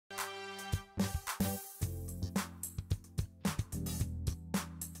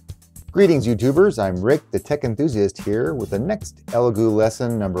Greetings YouTubers, I'm Rick the Tech Enthusiast here with the next Elegoo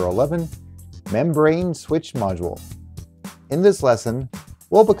lesson number 11, Membrane Switch Module. In this lesson,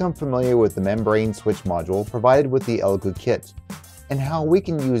 we'll become familiar with the Membrane Switch Module provided with the Elegoo kit and how we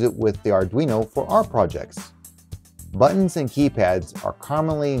can use it with the Arduino for our projects. Buttons and keypads are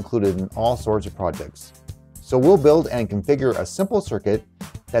commonly included in all sorts of projects, so we'll build and configure a simple circuit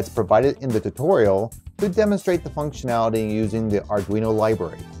that's provided in the tutorial to demonstrate the functionality using the Arduino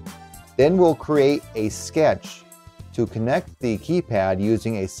library. Then we'll create a sketch to connect the keypad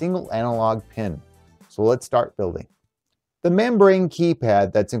using a single analog pin. So let's start building. The membrane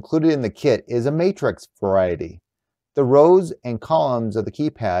keypad that's included in the kit is a matrix variety. The rows and columns of the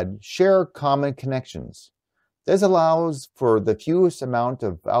keypad share common connections. This allows for the fewest amount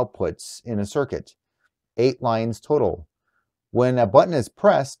of outputs in a circuit, 8 lines total. When a button is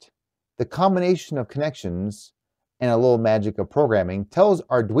pressed, the combination of connections and a little magic of programming tells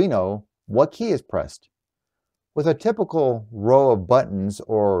Arduino what key is pressed. With a typical row of buttons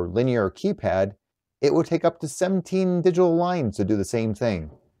or linear keypad, it will take up to 17 digital lines to do the same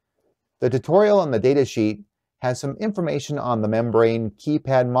thing. The tutorial on the datasheet has some information on the membrane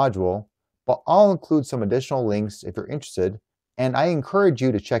keypad module, but I'll include some additional links if you're interested, and I encourage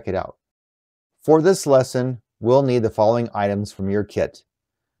you to check it out. For this lesson, we'll need the following items from your kit: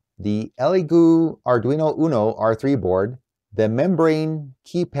 the Elegoo Arduino UNO R3 board, the membrane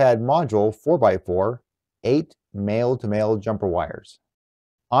keypad module 4x4, 8 male-to-male jumper wires.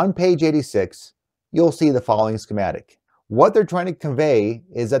 On page 86, you'll see the following schematic. What they're trying to convey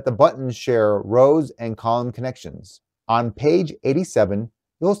is that the buttons share rows and column connections. On page 87,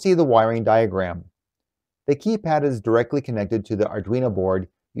 you'll see the wiring diagram. The keypad is directly connected to the Arduino board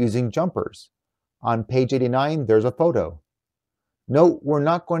using jumpers. On page 89, there's a photo. Note, we're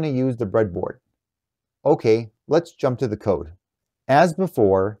not going to use the breadboard. Okay, let's jump to the code. As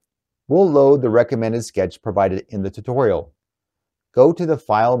before, we'll load the recommended sketch provided in the tutorial. Go to the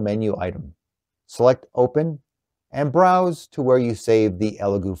File menu item, select Open, and browse to where you saved the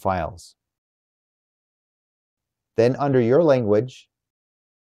Elegoo files. Then under your language,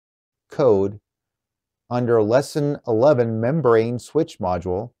 Code, under Lesson 11 Membrane Switch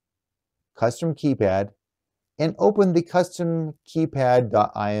Module, Custom Keypad, and open the custom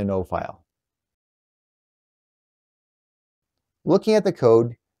keypad.ino file. Looking at the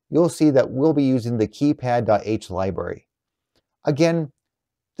code, you'll see that we'll be using the keypad.h library. Again,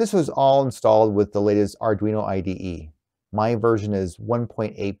 this was all installed with the latest Arduino IDE. My version is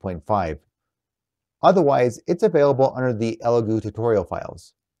 1.8.5. Otherwise, it's available under the Elegoo tutorial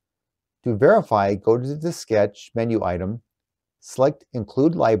files. To verify, go to the Sketch menu item, select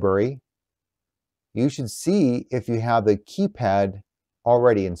Include Library. You should see if you have the keypad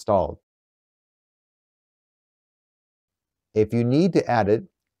already installed. If you need to add it,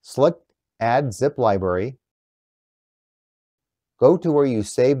 select Add Zip Library. Go to where you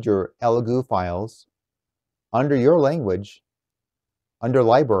saved your Elegoo files, under your language, under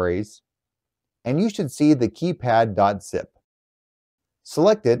Libraries, and you should see the keypad.zip.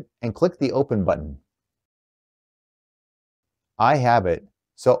 Select it and click the Open button. I have it,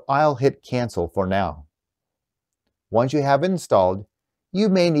 so I'll hit Cancel for now. Once you have it installed, you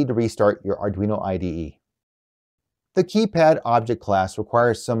may need to restart your Arduino IDE. The keypad object class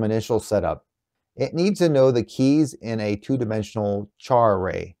requires some initial setup. It needs to know the keys in a two-dimensional char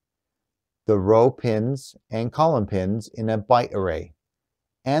array, the row pins and column pins in a byte array,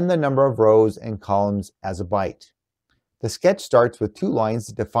 and the number of rows and columns as a byte. The sketch starts with 2 lines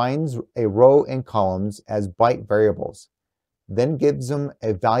that defines a row and columns as byte variables, then gives them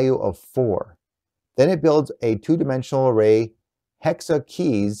a value of 4. Then it builds a two-dimensional array hexa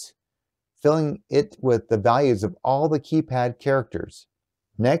keys, filling it with the values of all the keypad characters.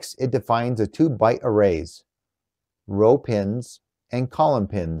 Next, it defines the 2 byte arrays, row pins and column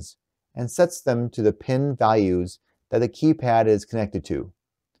pins, and sets them to the pin values that the keypad is connected to.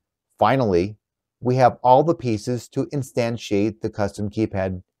 Finally, we have all the pieces to instantiate the custom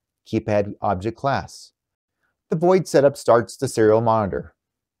keypad object class. The void setup starts the serial monitor.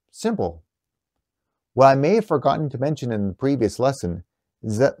 Simple. What I may have forgotten to mention in the previous lesson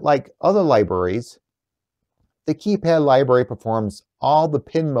is that, like other libraries, the keypad library performs all the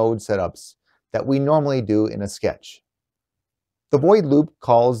pin mode setups that we normally do in a sketch. The void loop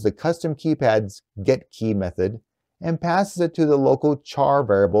calls the custom keypad's getKey method and passes it to the local char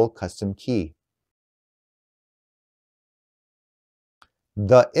variable custom key.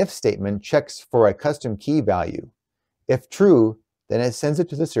 The if statement checks for a custom key value. If true, then it sends it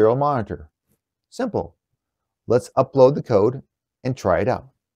to the serial monitor. Simple. Let's upload the code and try it out.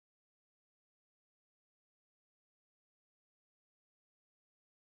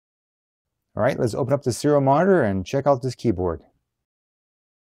 All right, let's open up the serial monitor and check out this keyboard.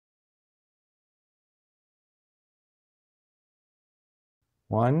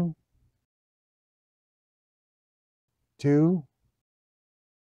 One, two,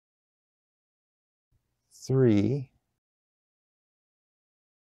 three,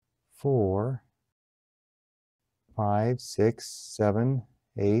 4, 5, 6, 7,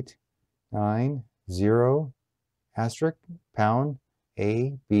 8, 9, 0, asterisk, pound,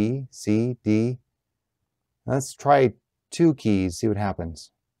 A, B, C, D. Let's try 2 keys, see what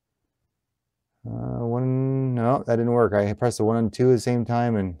happens. No, that didn't work. I pressed the 1 and 2 at the same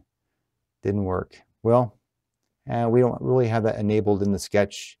time and didn't work. Well, we don't really have that enabled in the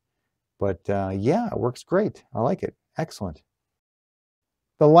sketch, but yeah, it works great. I like it. Excellent.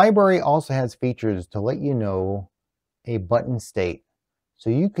 The library also has features to let you know a button state. So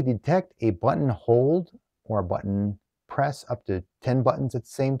you could detect a button hold or a button press up to 10 buttons at the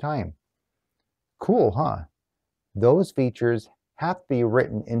same time. Cool, huh? Those features have to be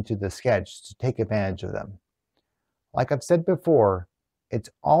written into the sketch to take advantage of them. Like I've said before, it's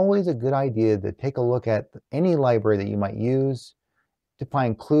always a good idea to take a look at any library that you might use to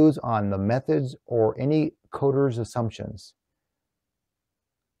find clues on the methods or any coder's assumptions.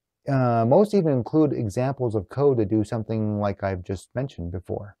 Most even include examples of code to do something like I've just mentioned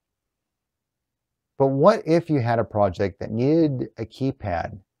before. But what if you had a project that needed a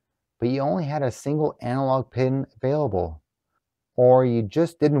keypad, but you only had a single analog pin available, or you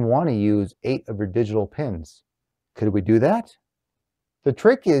just didn't want to use 8 of your digital pins? Could we do that? The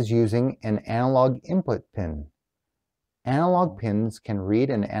trick is using an analog input pin. Analog pins can read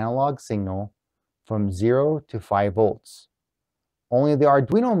an analog signal from 0 to 5 volts. Only the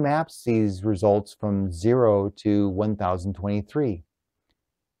Arduino maps these results from 0 to 1023.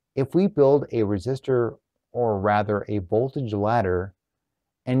 If we build a resistor, or rather a voltage ladder,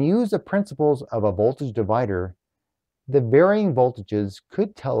 and use the principles of a voltage divider, the varying voltages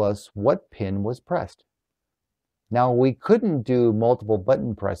could tell us what pin was pressed. Now, we couldn't do multiple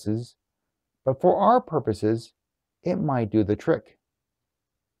button presses, but for our purposes, it might do the trick.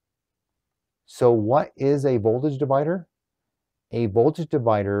 So what is a voltage divider? A voltage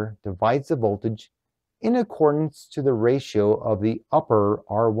divider divides the voltage in accordance to the ratio of the upper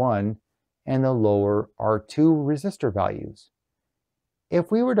R1 and the lower R2 resistor values.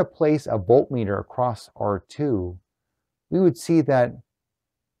 If we were to place a voltmeter across R2, we would see that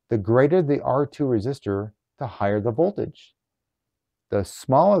the greater the R2 resistor, the higher the voltage. The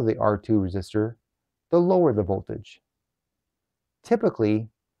smaller the R2 resistor, the lower the voltage. Typically,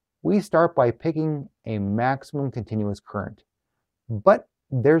 we start by picking a maximum continuous current. But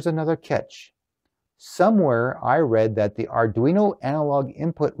there's another catch. Somewhere I read that the Arduino analog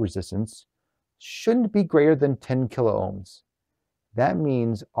input resistance shouldn't be greater than 10 kiloohms. That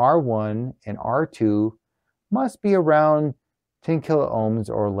means R1 and R2 must be around 10 kiloohms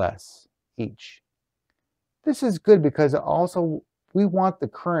or less each. This is good because also we want the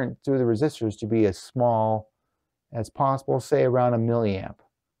current through the resistors to be as small as possible, say around 1 milliamp.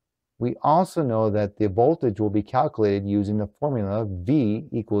 We also know that the voltage will be calculated using the formula V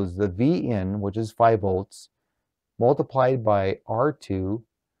equals the V in, which is 5 volts, multiplied by R2,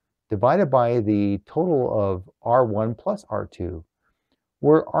 divided by the total of R1 plus R2,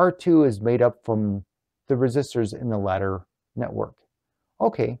 where R2 is made up from the resistors in the ladder network.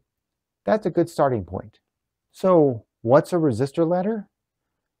 Okay, that's a good starting point. So what's a resistor ladder?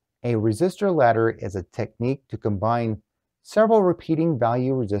 A resistor ladder is a technique to combine several repeating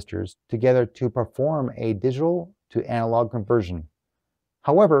value resistors together to perform a digital to analog conversion.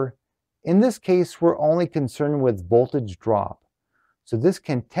 However, in this case, we're only concerned with voltage drop, so this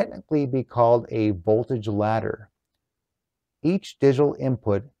can technically be called a voltage ladder. Each digital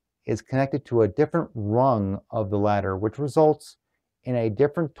input is connected to a different rung of the ladder, which results in a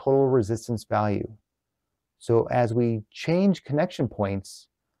different total resistance value. So as we change connection points,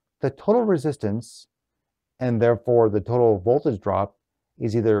 the total resistance, and therefore the total voltage drop,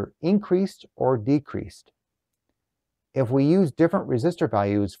 is either increased or decreased. If we use different resistor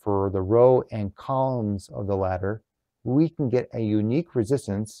values for the row and columns of the ladder, we can get a unique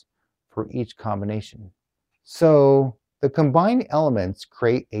resistance for each combination. So the combined elements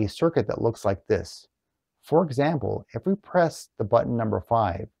create a circuit that looks like this. For example, if we press the button number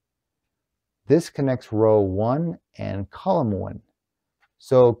 5, this connects row 1 and column 1.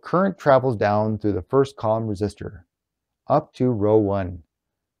 So current travels down through the first column resistor, up to row 1,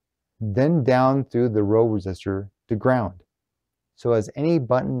 then down through the row resistor to ground. So as any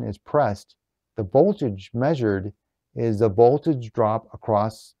button is pressed, the voltage measured is the voltage drop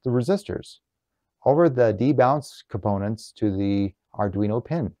across the resistors over the debounce components to the Arduino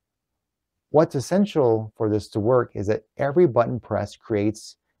pin. What's essential for this to work is that every button press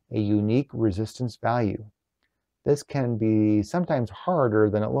creates a unique resistance value. This can be sometimes harder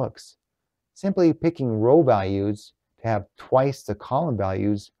than it looks. Simply picking row values to have twice the column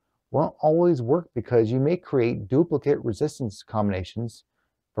values won't always work because you may create duplicate resistance combinations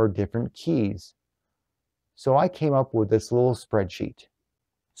for different keys. So I came up with this little spreadsheet.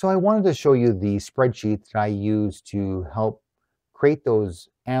 So I wanted to show you the spreadsheet that I use to help create those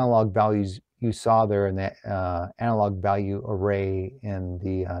analog values you saw there in that analog value array in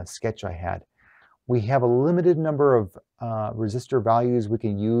the sketch I had. We have a limited number of resistor values we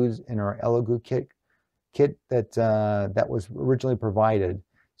can use in our Elegoo kit that was originally provided.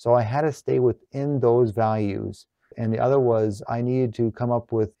 So I had to stay within those values. And the other was I needed to come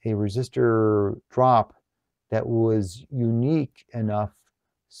up with a resistor drop that was unique enough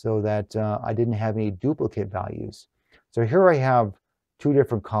so that I didn't have any duplicate values. So here I have two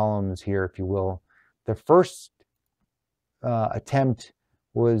different columns here, if you will. The first attempt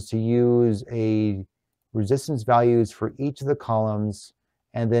was to use a resistance values for each of the columns,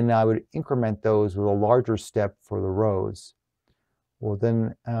 and then I would increment those with a larger step for the rows. Well,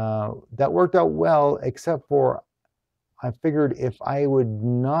 then that worked out well, except for I figured if I would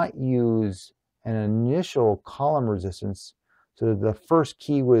not use an initial column resistance so that the first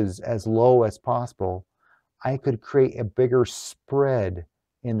key was as low as possible, I could create a bigger spread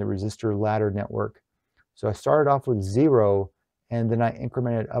in the resistor ladder network. So I started off with 0, and then I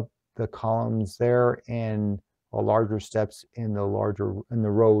incremented up the columns there and larger steps in the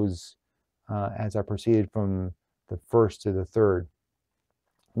rows as I proceeded from the first to the third,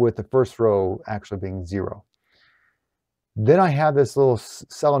 with the first row actually being 0. Then I have this little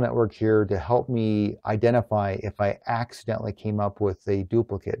cell network here to help me identify if I accidentally came up with a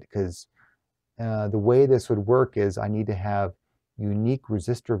duplicate, because the way this would work is I need to have unique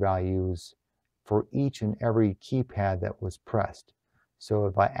resistor values for each and every keypad that was pressed. So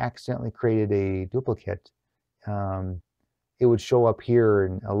if I accidentally created a duplicate, it would show up here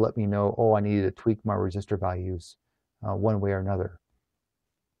and let me know, oh, I needed to tweak my resistor values one way or another.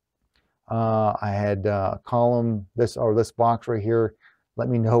 I had a column, this box right here, let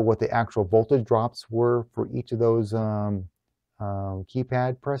me know what the actual voltage drops were for each of those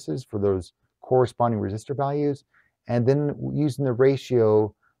keypad presses for those corresponding resistor values. And then using the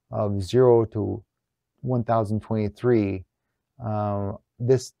ratio of 0 to 1023,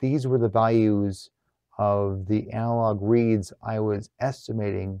 these were the values of the analog reads I was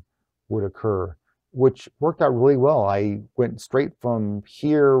estimating would occur, which worked out really well. I went straight from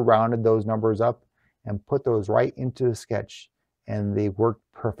here, rounded those numbers up, and put those right into the sketch, and they worked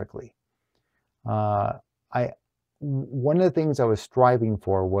perfectly. One of the things I was striving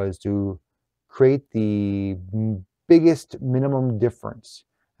for was to create the biggest minimum difference,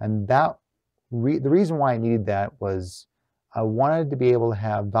 and the reason why I needed that was I wanted to be able to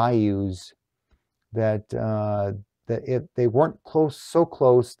have values that that if they weren't so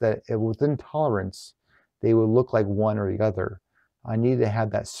close that it was within tolerance, they would look like one or the other. I needed to have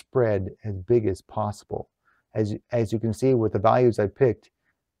that spread as big as possible. As you can see with the values I picked,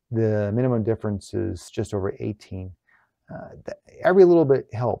 the minimum difference is just over 18. Every little bit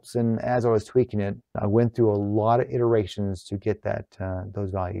helps, and as I was tweaking it, I went through a lot of iterations to get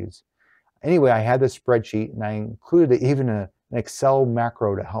those values. Anyway, I had this spreadsheet, and I included even an Excel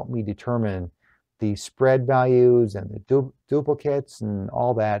macro to help me determine the spread values and the duplicates and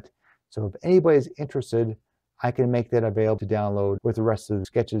all that. So if anybody's interested, I can make that available to download with the rest of the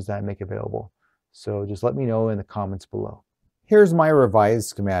sketches that I make available. So just let me know in the comments below. Here's my revised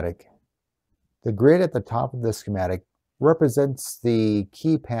schematic. The grid at the top of the schematic represents the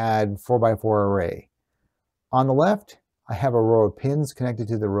keypad 4x4 array. On the left, I have a row of pins connected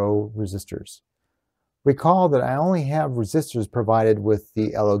to the row resistors. Recall that I only have resistors provided with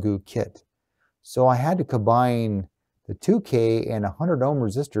the Elegoo kit. So I had to combine the 2K and 100 ohm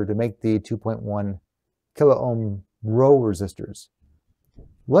resistor to make the 2.1 kilo ohm row resistors.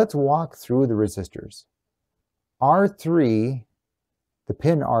 Let's walk through the resistors. R3, the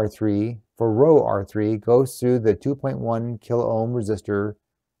pin R3 for row R3 goes through the 2.1 kilo ohm resistor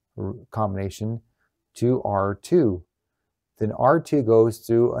combination to R2. Then R2 goes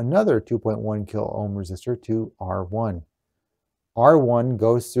through another 2.1 kilo ohm resistor to R1. R1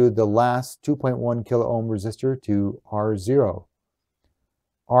 goes through the last 2.1 kilo ohm resistor to R0.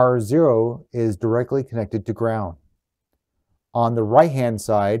 R0 is directly connected to ground. On the right-hand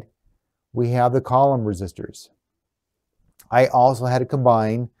side, we have the column resistors. I also had to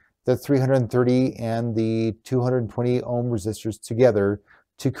combine the 330 and the 220 ohm resistors together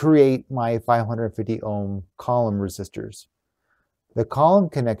to create my 550 ohm column resistors. The column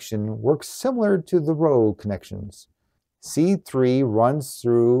connection works similar to the row connections. C3 runs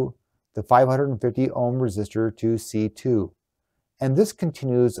through the 550 ohm resistor to C2, and this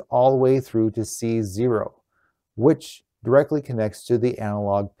continues all the way through to C0, which directly connects to the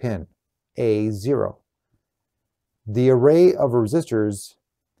analog pin, A0. The array of resistors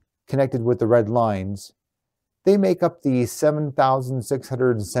connected with the red lines, they make up the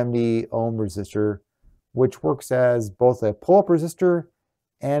 7,670 ohm resistor, which works as both a pull-up resistor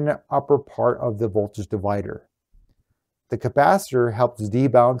and an upper part of the voltage divider. The capacitor helps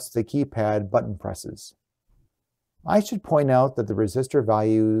debounce the keypad button presses. I should point out that the resistor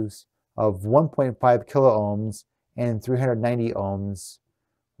values of 1.5 kiloohms and 390 ohms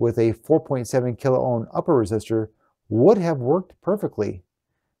with a 4.7 kiloohm upper resistor would have worked perfectly,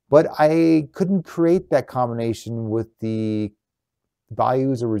 but I couldn't create that combination with the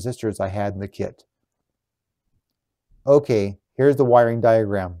values of resistors I had in the kit. Okay, here's the wiring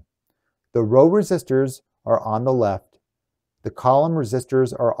diagram. The row resistors are on the left. The column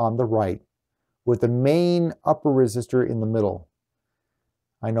resistors are on the right, with the main upper resistor in the middle.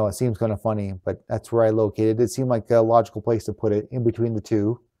 I know it seems kind of funny, but that's where I located it. It seemed like a logical place to put it, in between the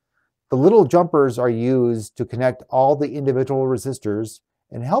two. The little jumpers are used to connect all the individual resistors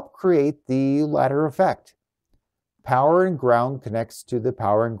and help create the ladder effect. Power and ground connects to the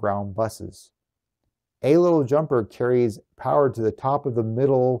power and ground buses. A little jumper carries power to the top of the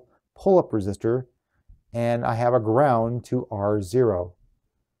middle pull-up resistor, and I have a ground to R0.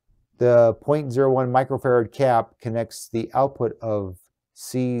 The 0.01 microfarad cap connects the output of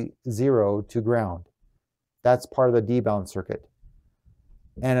C0 to ground. That's part of the debounce circuit.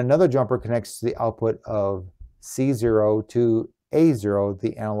 And another jumper connects to the output of C0 to A0,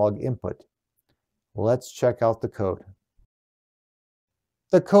 the analog input. Let's check out the code.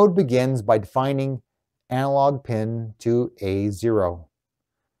 The code begins by defining analog pin to A0.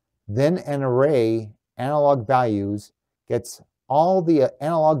 Then an array analog values gets all the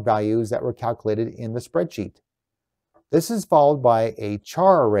analog values that were calculated in the spreadsheet. This is followed by a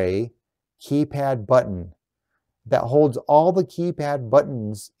char array keypad button that holds all the keypad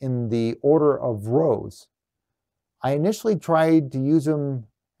buttons in the order of rows. I initially tried to use them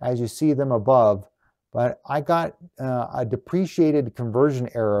as you see them above, but I got a depreciated conversion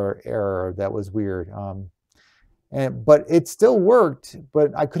error that was weird. But it still worked,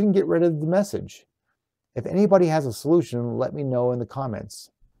 but I couldn't get rid of the message. If anybody has a solution, let me know in the comments.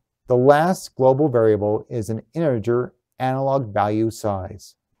 The last global variable is an integer analog value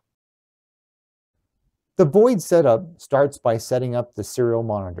size. The void setup starts by setting up the serial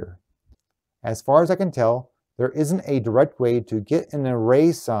monitor. As far as I can tell, there isn't a direct way to get an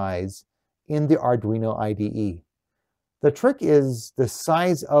array size in the Arduino IDE. The trick is the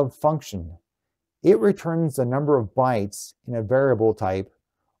size of function. It returns the number of bytes in a variable type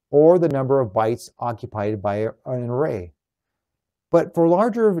or the number of bytes occupied by an array. But for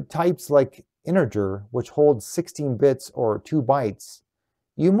larger types like integer, which holds 16 bits or 2 bytes,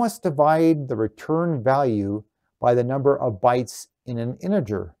 you must divide the return value by the number of bytes in an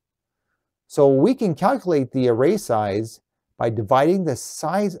integer. So we can calculate the array size by dividing the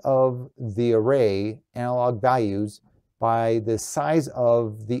size of the array analog values by the size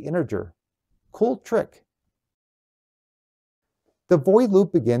of the integer. Cool trick. The void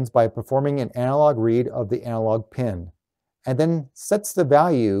loop begins by performing an analog read of the analog pin, and then sets the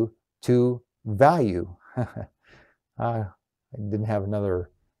value to value. I didn't have another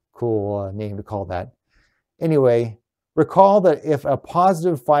cool name to call that. Anyway, recall that if a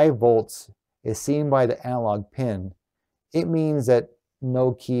positive 5 volts is seen by the analog pin, it means that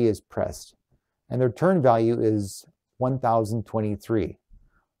no key is pressed, and the return value is 1023.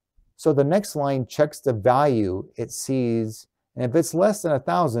 So the next line checks the value it sees, and if it's less than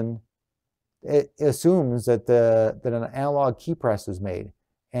 1000, it assumes that an analog key press is made,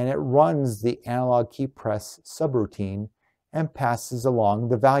 and it runs the analog key press subroutine and passes along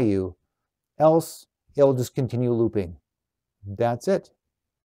the value. Else, it'll just continue looping. That's it.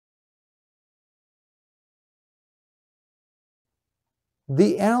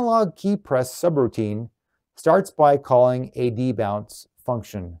 The analog key press subroutine starts by calling a debounce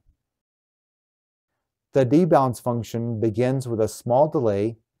function. The debounce function begins with a small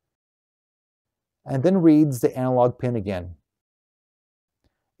delay and then reads the analog pin again.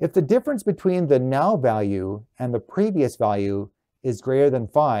 If the difference between the now value and the previous value is greater than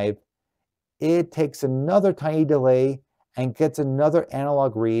 5, it takes another tiny delay and gets another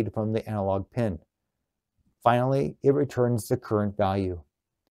analog read from the analog pin. Finally, it returns the current value.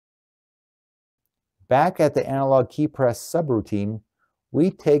 Back at the analog key press subroutine,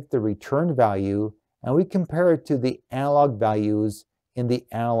 we take the return value and we compare it to the analog values in the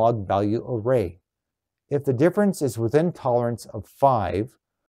analog value array. If the difference is within tolerance of 5,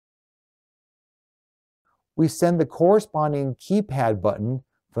 we send the corresponding keypad button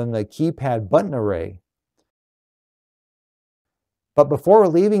from the keypad button array. But before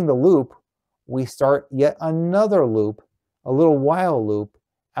leaving the loop, we start yet another loop, a little while loop,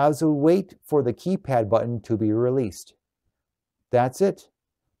 as we wait for the keypad button to be released. That's it.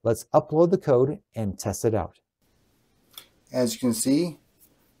 Let's upload the code and test it out. As you can see,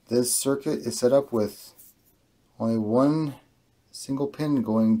 this circuit is set up with only one single pin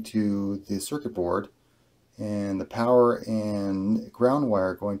going to the circuit board and the power and ground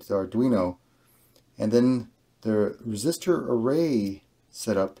wire going to the Arduino, and then the resistor array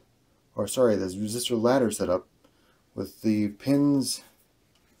setup, or sorry, the resistor ladder setup with the pins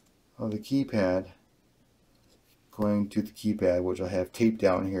of the keypad going to the keypad, which I have taped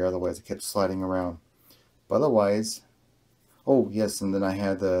down here, otherwise it kept sliding around. But otherwise, oh yes, and then I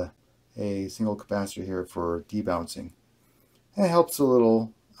had a single capacitor here for debouncing. It helps a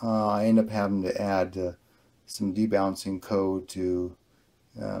little. I end up having to add some debouncing code to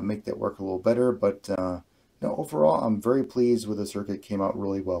make that work a little better, but no, overall I'm very pleased with the circuit. It came out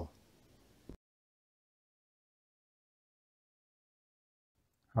really well.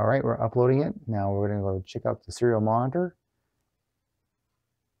 All right, we're uploading it. Now we're going to go check out the serial monitor,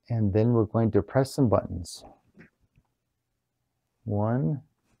 and then we're going to press some buttons. 1,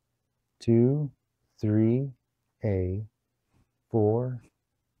 2, 3, A, 4,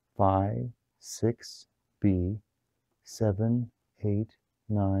 5, 6, B, 7, 8,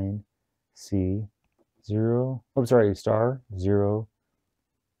 9, C, 0, oh sorry, star, 0,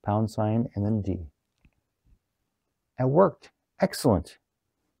 pound sign, and then D. It worked. Excellent.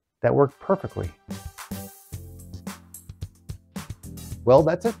 That worked perfectly. Well,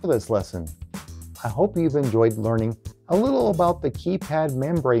 that's it for this lesson. I hope you've enjoyed learning a little about the Keypad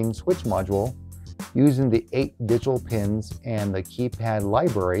Membrane Switch Module using the 8 digital pins and the keypad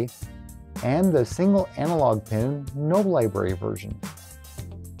library and the single analog pin no library version.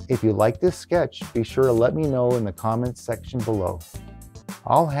 If you like this sketch, be sure to let me know in the comments section below.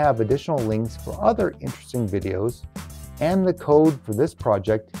 I'll have additional links for other interesting videos and the code for this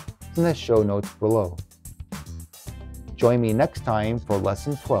project in the show notes below. Join me next time for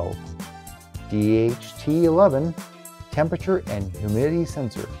Lesson 12, DHT11, Temperature and Humidity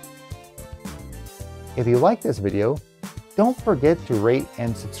Sensor. If you like this video, don't forget to rate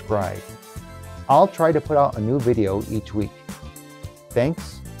and subscribe. I'll try to put out a new video each week.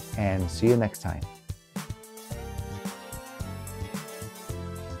 Thanks, and see you next time.